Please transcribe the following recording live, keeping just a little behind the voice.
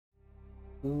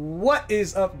What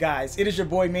is up, guys? It is your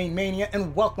boy MaineMania,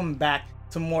 and welcome back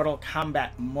to Mortal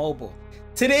Kombat Mobile.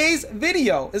 Today's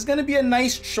video is going to be a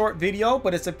nice short video,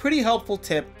 but it's a pretty helpful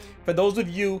tip for those of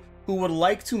you who would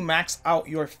like to max out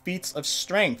your feats of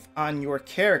strength on your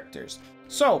characters.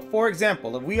 So, for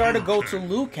example, if we are to go to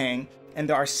Liu Kang, and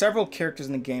there are several characters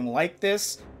in the game like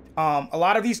this, a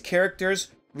lot of these characters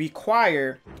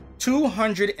require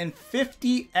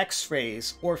 250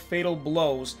 X-rays or fatal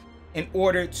blows in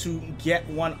order to get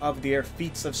one of their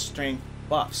feats of strength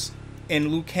buffs.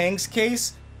 In Liu Kang's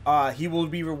case, he will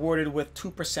be rewarded with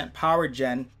 2% power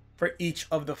gen for each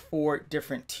of the 4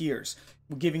 different tiers,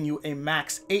 giving you a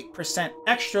max 8%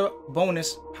 extra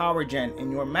bonus power gen in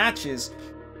your matches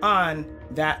on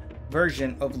that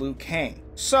version of Liu Kang.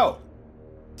 So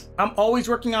I'm always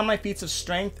working on my feats of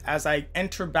strength as I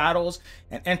enter battles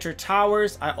and enter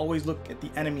towers. I always look at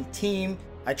the enemy team.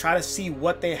 I try to see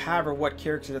what they have or what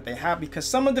characters that they have, because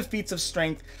some of the feats of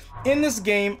strength in this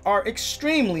game are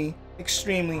extremely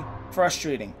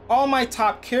frustrating. All my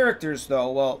top characters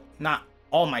though, well, not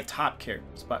all my top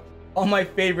characters, but all my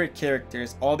favorite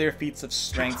characters, all their feats of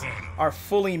strength are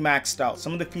fully maxed out.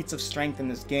 Some of the feats of strength in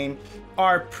this game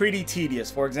are pretty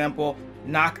tedious. For example,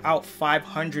 knock out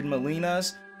 500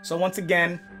 Melinas. So once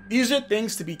again, these are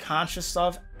things to be conscious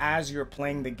of as you're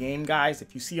playing the game, guys.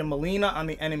 If you see a Melina on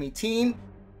the enemy team,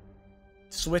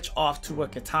 switch off to a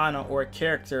katana or a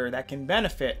character that can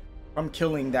benefit from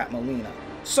killing that Melina.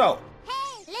 So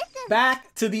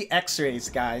back to the X-rays,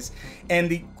 guys, and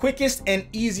the quickest and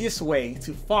easiest way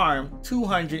to farm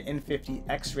 250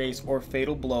 X-rays or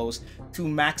fatal blows to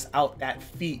max out that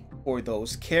feat for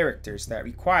those characters that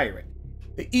require it.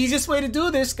 The easiest way to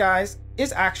do this, guys,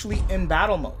 is actually in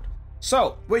battle mode.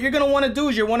 So what you're going to want to do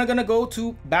is you're going to go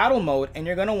to battle mode, and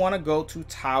you're going to want to go to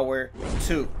Tower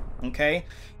 2. Okay,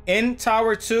 in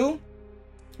Tower 2,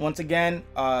 once again,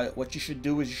 what you should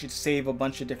do is you should save a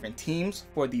bunch of different teams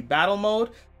for the battle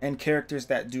mode and characters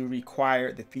that do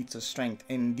require the feats of strength.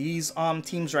 In these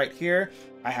teams right here,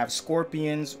 I have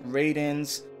Scorpions,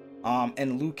 Raidens,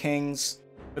 and Liu Kangs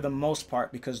for the most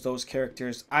part, because those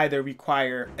characters either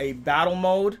require a battle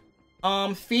mode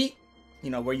feat, you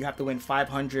know, where you have to win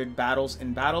 500 battles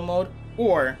in battle mode,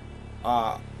 or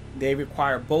they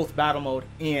require both battle mode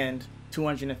and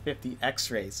 250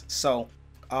 X-rays. So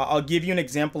I'll give you an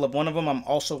example of one of them. I'm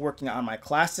also working on my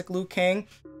classic Liu Kang.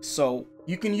 So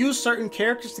you can use certain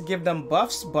characters to give them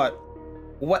buffs, but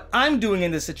what I'm doing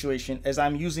in this situation is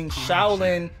I'm using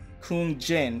Shaolin Kung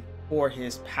Jin for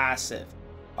his passive.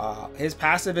 His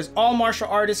passive is all martial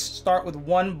artists start with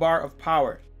 1 bar of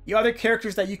power. The other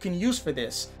characters that you can use for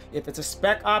this, if it's a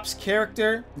Spec Ops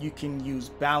character, you can use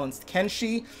Balanced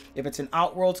Kenshi. If it's an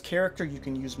Outworlds character, you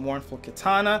can use Mournful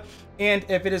Katana. And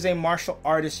if it is a martial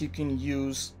artist, you can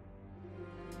use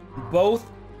both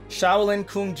Shaolin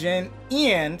Kung Jin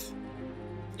and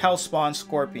Hellspawn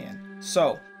Scorpion.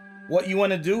 So what you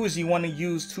want to do is you want to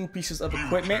use 2 pieces of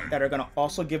equipment that are going to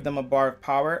also give them a bar of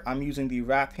power. I'm using the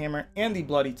Wrath Hammer and the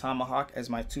Bloody Tomahawk as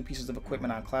my 2 pieces of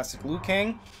equipment on classic Liu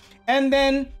Kang. And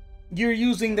then you're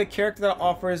using the character that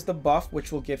offers the buff,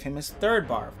 which will give him his 3rd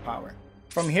bar of power.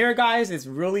 From here, guys, it's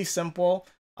really simple.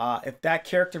 If that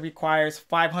character requires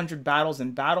 500 battles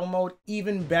in battle mode,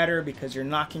 even better, because you're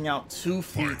knocking out 2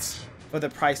 feats for the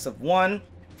price of 1.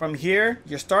 From here,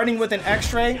 you're starting with an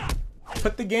X-ray,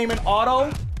 put the game in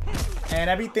auto, and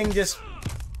everything just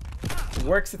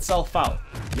works itself out.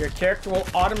 Your character will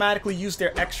automatically use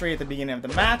their X-ray at the beginning of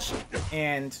the match,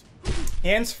 and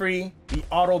hands-free, the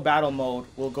auto battle mode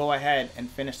will go ahead and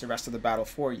finish the rest of the battle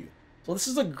for you. So this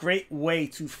is a great way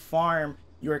to farm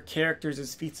your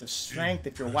characters' feats of strength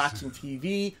if you're watching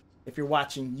TV, if you're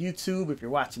watching YouTube, if you're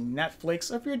watching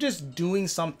Netflix, or if you're just doing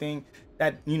something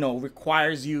that, you know,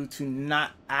 requires you to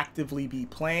not actively be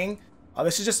playing.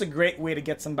 This is just a great way to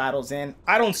get some battles in.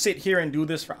 I don't sit here and do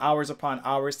this for hours upon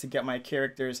hours to get my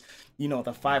characters, you know,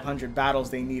 the 500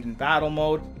 battles they need in battle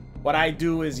mode. What I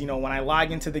do is, you know, when I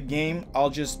log into the game, I'll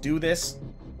just do this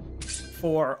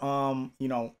for, you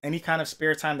know, any kind of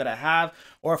spare time that I have,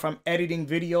 or if I'm editing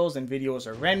videos and videos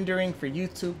are rendering for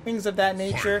YouTube, things of that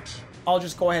nature, I'll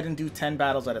just go ahead and do 10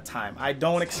 battles at a time. I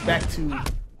don't expect to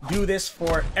do this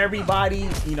for everybody,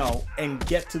 you know, and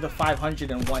get to the 500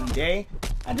 in one day.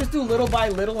 I just do little by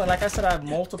little, and like I said, I have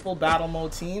multiple battle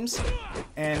mode teams,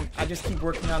 and I just keep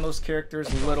working on those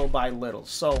characters little by little.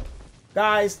 So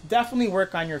guys, definitely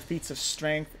work on your feats of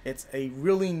strength. It's a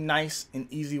really nice and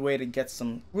easy way to get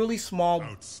some really small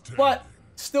but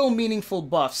still meaningful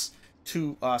buffs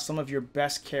to some of your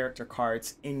best character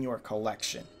cards in your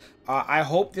collection. I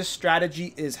hope this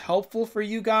strategy is helpful for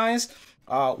you guys.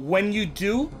 When you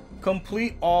do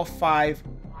complete all 5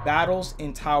 battles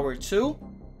in Tower 2,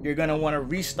 you're going to want to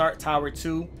restart Tower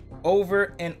 2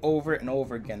 over and over and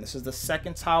over again. This is the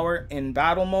second tower in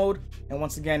battle mode, and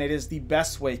once again, it is the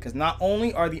best way because not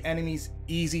only are the enemies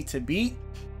easy to beat,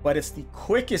 but it's the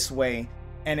quickest way,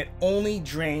 and it only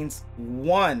drains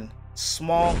one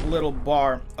small little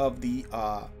bar of the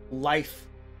life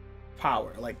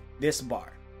power, like this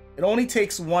bar. It only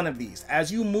takes one of these.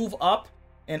 As you move up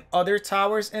in other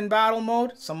towers in battle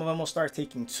mode, some of them will start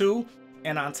taking 2,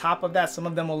 and on top of that, some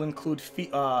of them will include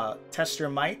test your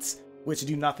mites, which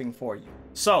do nothing for you.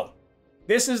 So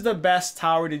this is the best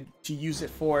tower to use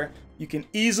it for. You can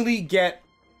easily get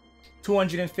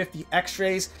 250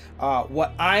 x-rays.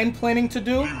 What I'm planning to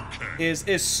do is,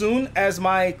 as soon as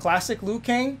my classic Liu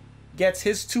Kang gets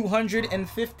his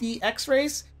 250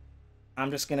 x-rays, I'm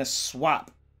just gonna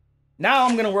swap. Now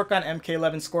I'm gonna work on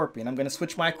MK11 Scorpion. I'm gonna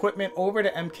switch my equipment over to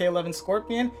MK11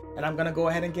 Scorpion, and I'm gonna go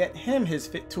ahead and get him his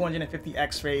 250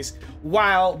 x-rays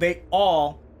while they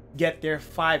all get their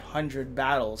 500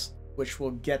 battles, which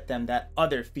will get them that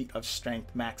other feat of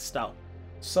strength maxed out.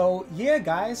 So yeah,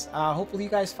 guys, hopefully you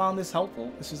guys found this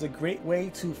helpful. This is a great way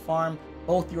to farm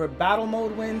both your battle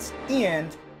mode wins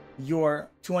and your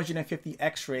 250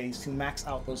 x-rays to max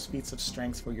out those feats of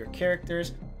strength for your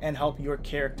characters and help your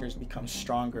characters become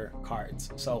stronger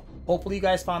cards. So hopefully you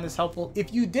guys found this helpful.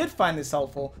 If you did find this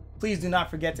helpful, please do not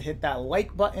forget to hit that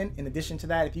like button. In addition to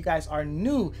that, if you guys are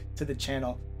new to the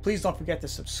channel, please don't forget to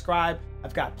subscribe.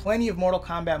 I've got plenty of Mortal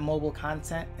Kombat mobile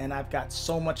content, and I've got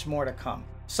so much more to come.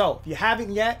 So if you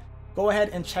haven't yet, go ahead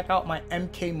and check out my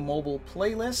MK mobile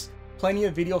playlist. Plenty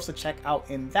of videos to check out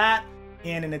in that.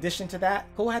 And in addition to that,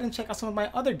 go ahead and check out some of my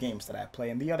other games that I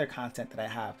play and the other content that I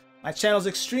have. My channel is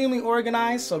extremely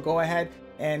organized, so go ahead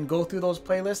and go through those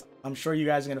playlists. I'm sure you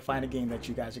guys are going to find a game that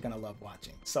you guys are going to love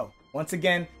watching. So once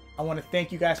again, I want to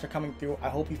thank you guys for coming through. I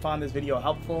hope you found this video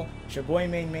helpful. It's your boy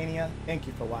MaineMania. Thank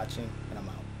you for watching, and I'm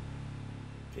out.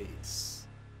 Peace.